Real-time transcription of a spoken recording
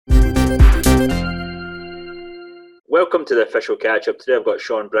Welcome to the official catch-up. Today I've got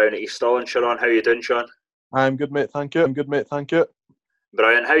Sean Brown at East Stirling. Sharon, how are you doing, Sean? I'm good, mate. Thank you.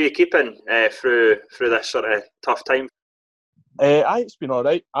 Brilliant. How are you keeping through this sort of tough time? It's been all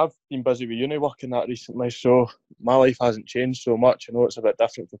right. I've been busy with uni work and that recently, so my life hasn't changed so much. I know it's a bit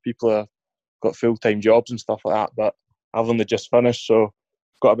different for people who have got full-time jobs and stuff like that, but I've only just finished, so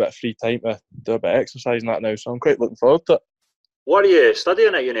I've got a bit of free time to do a bit of exercise and that now, so I'm quite looking forward to it. What are you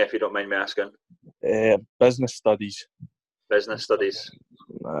studying at uni, if you don't mind me asking? Business studies. Business studies.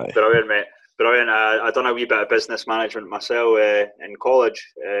 Aye. Brilliant, mate. Brilliant. I done a wee bit of business management myself in college,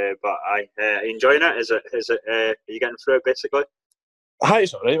 but I enjoying it. Is it? Are you getting through it basically? Aye,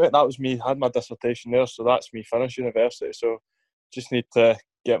 it's all right, mate. That was me. I had my dissertation there, so that's me finished university. So just need to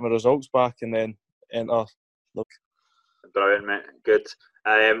get my results back and then enter. Look, Brilliant, mate. Good.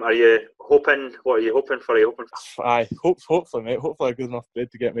 Are you hoping? What are you hoping for? Are you hoping for? aye, hopefully, mate. Hopefully, a good enough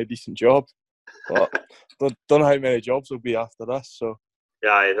grade to get me a decent job. But don't know how many jobs will be after this. So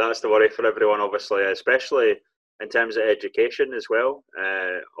Yeah, that's the worry for everyone, obviously, especially in terms of education as well.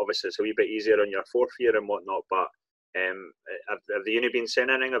 Obviously, it's a wee bit easier on your fourth year and whatnot, but have the uni been saying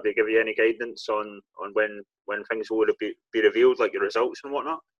anything? Have they given you any guidance on when things will be revealed, like your results and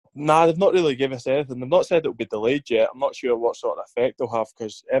whatnot? nah, they've not really given us anything. They've not said it'll be delayed yet. I'm not sure what sort of effect they'll have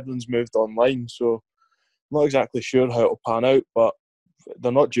because everything's moved online. So I'm not exactly sure how it'll pan out, but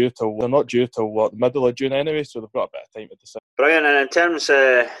they're not due till what, the middle of June anyway. So they've got a bit of time to decide. Brilliant. And in terms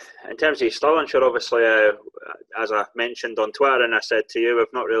of East Stirlingshire, obviously, as I mentioned on Twitter, and I said to you, we've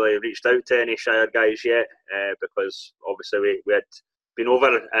not really reached out to any Shire guys yet because obviously we had been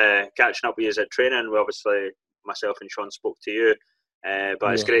over catching up with you at training. We obviously, myself and Sean spoke to you,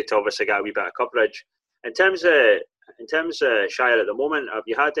 but it's great to obviously get a wee bit of coverage. In terms of Shire at the moment, have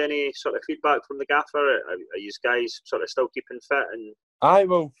you had any sort of feedback from the gaffer? Are you guys sort of still keeping fit? And Aye,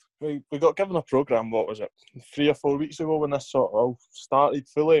 well, we got given a programme, what was it, 3 or 4 weeks ago when this sort of all started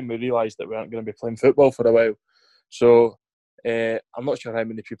fully, and we realised that we weren't going to be playing football for a while. So I'm not sure how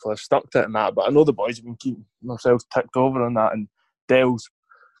many people have stuck to it and that, but I know the boys have been keeping themselves ticked over on that, and Dell's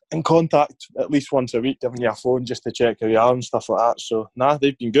in contact at least once a week, giving you a phone just to check how you are and stuff like that. So,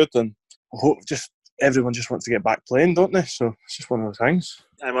 they've been good, and I hope everyone just wants to get back playing, don't they? So it's just one of those things.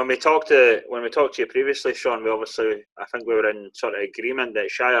 And when we talked to you previously, Sean, I think we were in sort of agreement that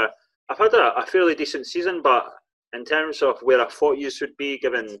Shire have had a fairly decent season, but in terms of where I thought you would be,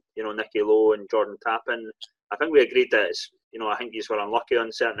 given Nicky Lowe and Jordan Tappin, I think we agreed that I think you were unlucky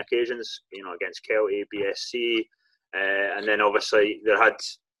on certain occasions, against Kelty, BSC, and then obviously there had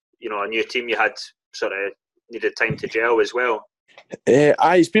a new team you had sort of needed time to gel as well.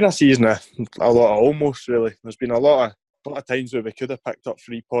 It's been a season of a lot of almost, really. There's been a lot of times where we could have picked up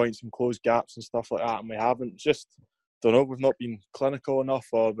 3 points and closed gaps and stuff like that, and we haven't. Just, don't know, we've not been clinical enough,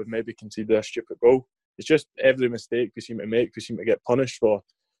 or we've maybe conceded a stupid goal. It's just every mistake we seem to make, we seem to get punished for.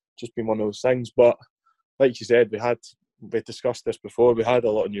 Just been one of those things. But like you said, we discussed this before, we had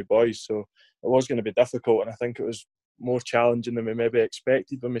a lot of new boys, so it was going to be difficult, and I think it was more challenging than we maybe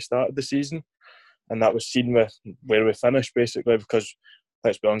expected when we started the season. And that was seen with where we finished, basically, because,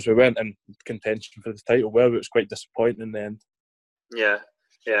 let's be honest, we went in contention for the title well, but it was quite disappointing in the end. Yeah,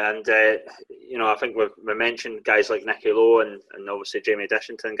 and I think we mentioned guys like Nicky Lowe and obviously Jamie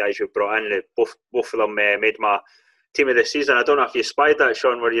Dishington, guys you've brought in. Both of them made my team of the season. I don't know if you spied that,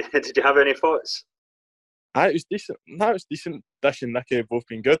 Sean. Did you have any thoughts? It was decent. It was decent. Dish and Nicky have both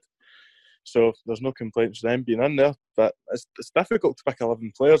been good, so there's no complaints for them being in there. But it's difficult to pick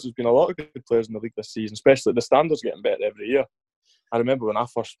 11 players. There's been a lot of good players in the league this season, especially the standard's getting better every year. I remember when I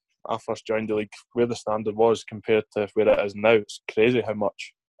first joined the league, where the standard was compared to where it is now. It's crazy how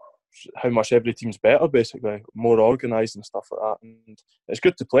much every team's better, basically, more organised and stuff like that. And it's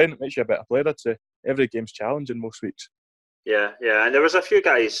good to play, and it makes you a better player. I'd say every game's challenging most weeks. Yeah, and there was a few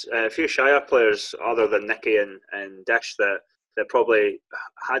guys, a few Shire players other than Nicky and Dish that probably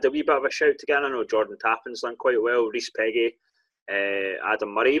had a wee bit of a shout to get in. I know Jordan Tappin's done quite well, Reece Peggy,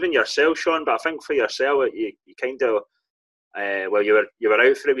 Adam Murray, even yourself, Sean. But I think for yourself, you kind of you were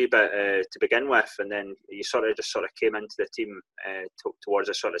out for a wee bit to begin with, and then you sort of came into the team towards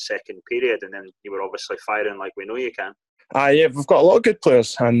a sort of second period, and then you were obviously firing like we know you can. Yeah, we've got a lot of good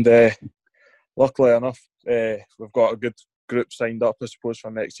players, and luckily enough, we've got a good group signed up, I suppose,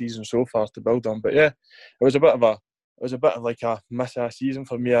 for next season so far to build on. But yeah, it was a bit of like a miss of a season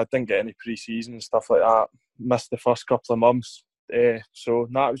for me. I didn't get any pre-season and stuff like that. Missed the first couple of months. It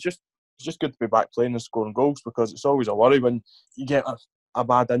was just good to be back playing and scoring goals, because it's always a worry when you get a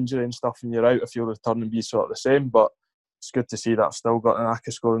bad injury and stuff and you're out if you'll return and be sort of the same. But it's good to see that I've still got an knack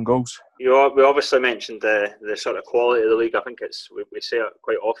of scoring goals. We obviously mentioned the sort of quality of the league. I think we say it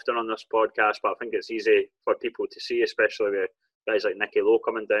quite often on this podcast, but I think it's easy for people to see, especially with guys like Nicky Lowe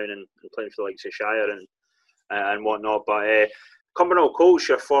coming down and playing for the likes of Shire and whatnot. But Cumbernauld Colts,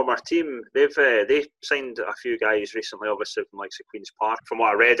 your former team, they've signed a few guys recently, obviously from likes of Queen's Park. From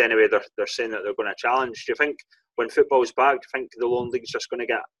what I read, anyway, they're saying that they're going to challenge. Do you think when football's back, do you think the Lowland League's just going to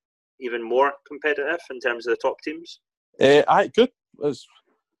get even more competitive in terms of the top teams? I could. It's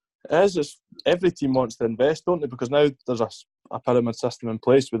every team wants to invest, don't they? Because now there's a pyramid system in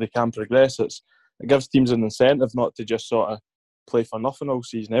place where they can progress. It gives teams an incentive not to just sort of play for nothing all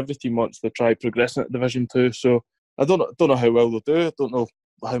season. Every team wants to try progressing at Division 2. So I don't know how well they'll do. I don't know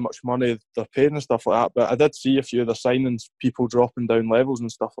how much money they're paying and stuff like that. But I did see a few of their signings, people dropping down levels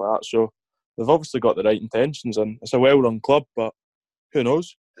and stuff like that. So they've obviously got the right intentions, and it's a well-run club. But who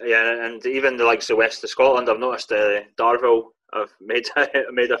knows? Yeah, and even the likes of West of Scotland, I've noticed Darville have made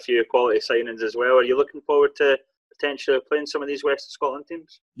a few quality signings as well. Are you looking forward to potentially playing some of these West of Scotland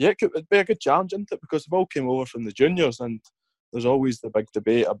teams? Yeah, it'd be a good challenge, isn't it? Because they've all came over from the juniors, and there's always the big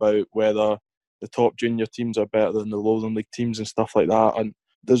debate about whether the top junior teams are better than the Lowland League teams and stuff like that. And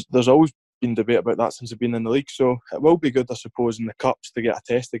there's always been debate about that since they've been in the league. So it will be good, I suppose, in the cups to get a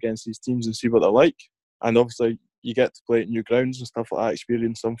test against these teams and see what they're like. And obviously, you get to play at new grounds and stuff like that,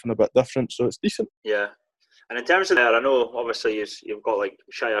 experience something a bit different. So it's decent. Yeah. And in terms of that, I know obviously you've got like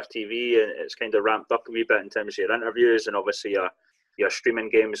Shire TV, and it's kind of ramped up a wee bit in terms of your interviews and obviously your streaming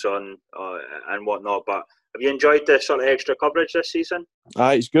games on and whatnot. But have you enjoyed the sort of extra coverage this season?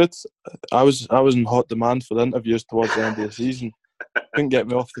 It's good. I was in hot demand for the interviews towards the end of the season. Couldn't get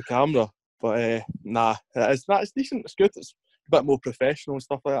me off the camera, but it's decent. It's good. It's a bit more professional and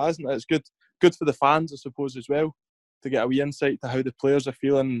stuff like that, isn't it? It's good for the fans, I suppose, as well, to get a wee insight to how the players are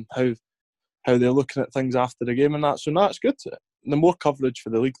feeling, how they're looking at things after the game and that. So it's good. The more coverage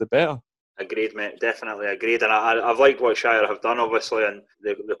for the league, the better. Agreed, mate. Definitely agreed. And I've liked what Shire have done, obviously, and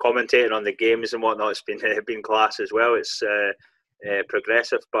the commentating on the games and whatnot. It's been class as well. It's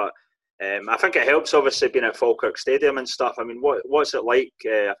progressive, but I think it helps, obviously, being at Falkirk Stadium and stuff. I mean, what's it like?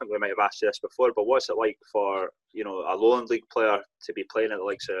 I think we might have asked you this before, but what's it like for a Lowland League player to be playing at the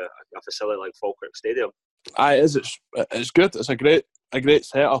likes of a facility like Falkirk Stadium? It's good. It's a great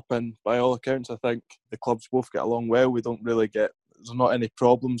setup, and by all accounts, I think the clubs both get along well. We don't really there's not any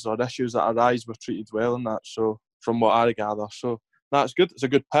problems or issues that arise. We're treated well in that. So from what I gather, it's good. It's a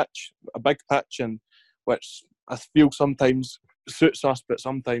good pitch, a big pitch, and which I feel sometimes suits us, but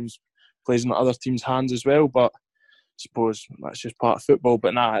sometimes plays into other teams' hands as well. But I suppose that's just part of football.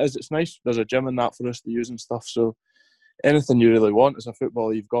 But it's nice. There's a gym and that for us to use and stuff. So anything you really want as a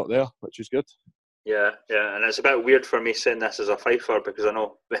footballer, you've got there, which is good. Yeah, and it's a bit weird for me saying this as a Fifer because I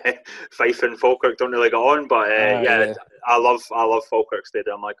know Fife and Falkirk don't really get on, but yeah. I love Falkirk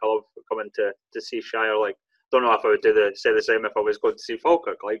Stadium. Like, I love coming to see Shire. Like, don't know if I would say the same if I was going to see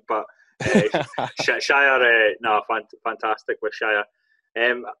Falkirk. Like, but Shire, fantastic with Shire.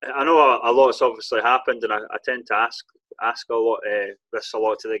 I know a lot's obviously happened, and I tend to ask a lot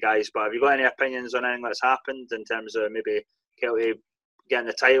to the guys. But have you got any opinions on anything that's happened in terms of maybe Kelty getting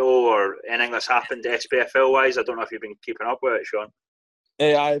the title or anything that's happened SPFL wise? I don't know if you've been keeping up with it, Sean.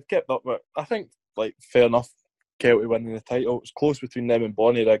 I've kept up with it. I think, fair enough, Kelty winning the title. It's close between them and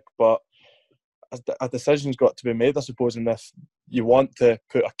Bonnyrigg, but a decision's got to be made, I suppose, and if you want to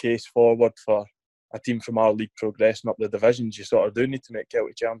put a case forward for a team from our league progressing up the divisions, you sort of do need to make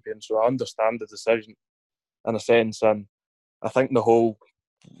Kelty champion. So I understand the decision in a sense, and I think the whole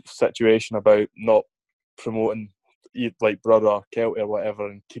situation about not promoting like Brother or Kelty or whatever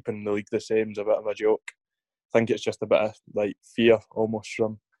and keeping the league the same is a bit of a joke. I think it's just a bit of fear almost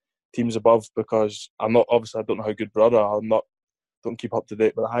from teams above, because I don't know how good Brother are. Don't keep up to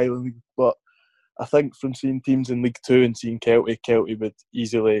date with the Highland League, but I think from seeing teams in League 2 and seeing Kelty would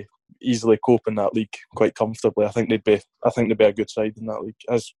easily cope in that league quite comfortably. I think they'd be a good side in that league,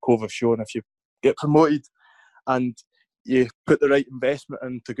 as Cove have shown. If you get promoted and you put the right investment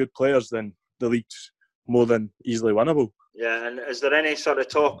into good players, then the league's more than easily winnable. Yeah, and is there any sort of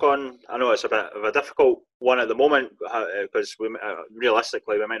talk on? I know it's a bit of a difficult one at the moment because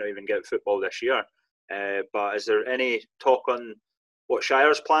realistically we might not even get football this year. But is there any talk on what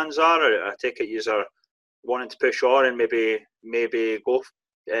Shire's plans are? Or I take it you are wanting to push on and maybe go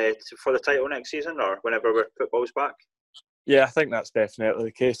for the title next season or whenever football's back? Yeah, I think that's definitely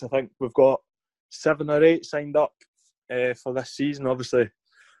the case. I think we've got 7 or 8 signed up for this season. Obviously,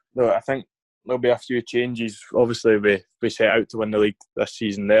 I think there'll be a few changes. Obviously, we set out to win the league this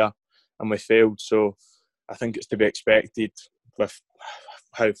season there, and we failed. So I think it's to be expected with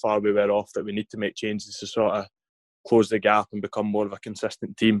how far we were off that we need to make changes to sort of close the gap and become more of a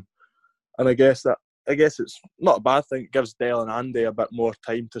consistent team. And I guess it's not a bad thing. It gives Dale and Andy a bit more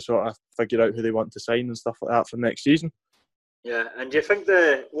time to sort of figure out who they want to sign and stuff like that for next season. Yeah, and do you think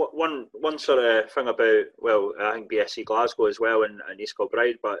the one sort of thing about, well, I think BSC Glasgow as well and East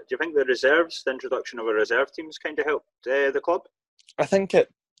Kilbride, but do you think the introduction of a reserve team has kind of helped the club? I think it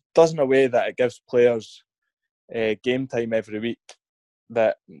does in a way that it gives players game time every week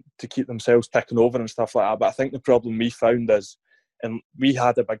that to keep themselves ticking over and stuff like that. But I think the problem we found is, and we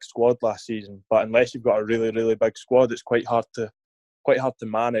had a big squad last season, but unless you've got a really, really big squad, it's quite hard to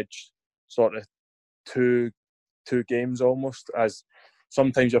manage sort of two games almost, as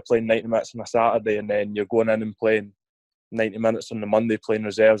sometimes you're playing 90 minutes on a Saturday and then you're going in and playing 90 minutes on the Monday playing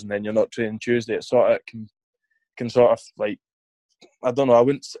reserves and then you're not training Tuesday. It sort of can sort of like, I don't know,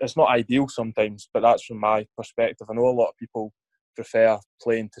 it's not ideal sometimes, but that's from my perspective. I know a lot of people prefer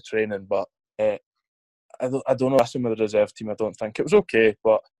playing to training, but I don't know. Some of the reserve team, I don't think it was okay,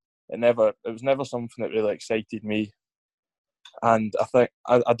 but it was never something that really excited me. And I think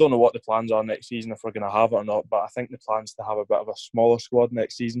I don't know what the plans are next season, if we're going to have it or not, but I think the plan's to have a bit of a smaller squad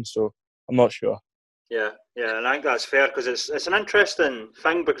next season, so I'm not sure. Yeah, and I think that's fair, because it's an interesting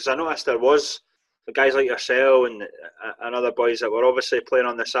thing, because I noticed there was guys like yourself and other boys that were obviously playing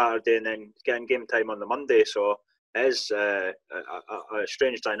on the Saturday and then getting game time on the Monday, so it is a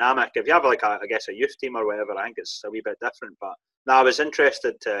strange dynamic. If you have like I guess a youth team or whatever, I think it's a wee bit different. But no, I was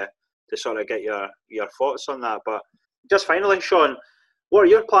interested to sort of get your thoughts on that. But just finally, Sean, what are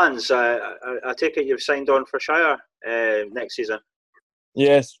your plans? I take it you've signed on for Shire next season.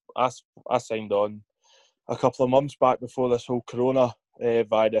 Yes, I signed on a couple of months back before this whole corona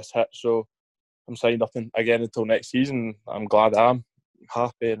virus hit, so I'm signed up again until next season. I'm glad I'm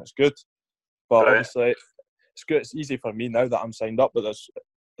happy and it's good. But obviously, it's good. It's easy for me now that I'm signed up, but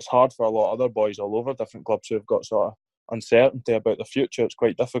it's hard for a lot of other boys all over different clubs who've got sort of uncertainty about the future. It's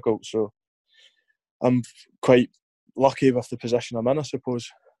quite difficult. So I'm quite lucky with the position I'm in, I suppose.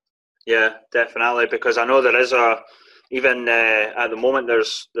 Yeah, definitely, because I know there is even at the moment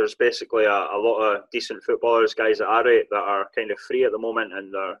there's basically a lot of decent footballers, guys at our rate, that are kind of free at the moment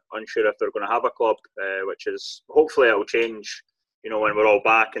and they're unsure if they're going to have a club, which is, hopefully it'll change, when we're all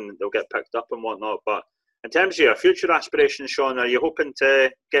back and they'll get picked up and whatnot. But in terms of your future aspirations, Sean, are you hoping to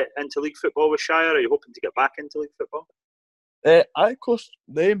get into league football with Shire? Are you hoping to get back into league football? Of course,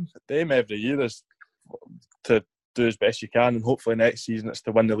 the aim every year is to do as best you can, and hopefully next season it's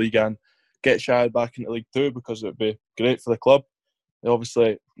to win the league and get Shire back into League 2, because it would be great for the club.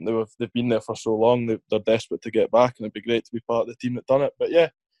 Obviously, they've been there for so long, they're desperate to get back, and it'd be great to be part of the team that done it. But yeah,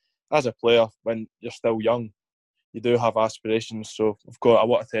 as a player, when you're still young, you do have aspirations. So I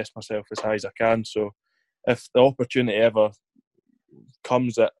want to test myself as high as I can. So if the opportunity ever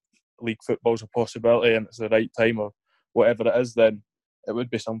comes that league football's a possibility and it's the right time or whatever it is, then it would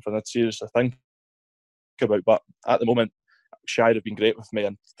be something I'd seriously think about. But at the moment, Shire have been great with me,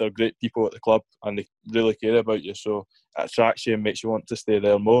 and they're great people at the club, and they really care about you. So it attracts you and makes you want to stay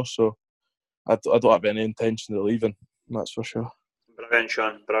there more. So I don't have any intention of leaving, that's for sure. Brilliant,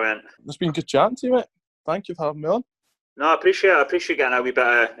 Sean. Brilliant. It's been good chatting to you, mate. Thank you for having me on. No, I appreciate getting a wee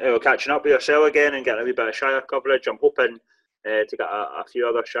bit of catching up with yourself again and getting a wee bit of Shire coverage. I'm hoping to get a few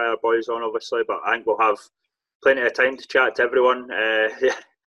other Shire boys on, obviously, but I think we'll have plenty of time to chat to everyone. Yeah.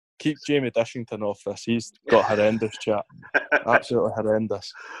 Keep Jamie Dishington off this. He's got horrendous chat. Absolutely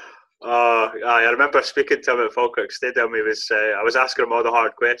horrendous. I remember speaking to him at Falkirk Stadium. I was asking him all the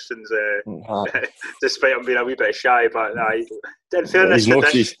hard questions, despite him being a wee bit shy. But in fairness,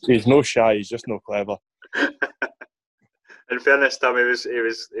 he's no shy. He's just no clever. In fairness to him, he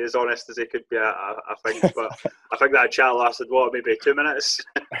was as honest as he could be, I think. But I think that chat lasted maybe 2 minutes.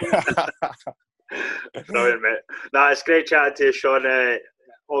 Brilliant, mate. No, it's great chatting to you, Sean.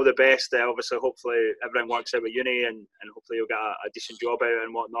 All the best. Obviously, hopefully everything works out with uni, and hopefully you'll get a decent job out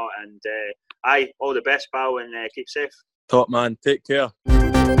and whatnot. And all the best, pal, and keep safe. Top man. Take care.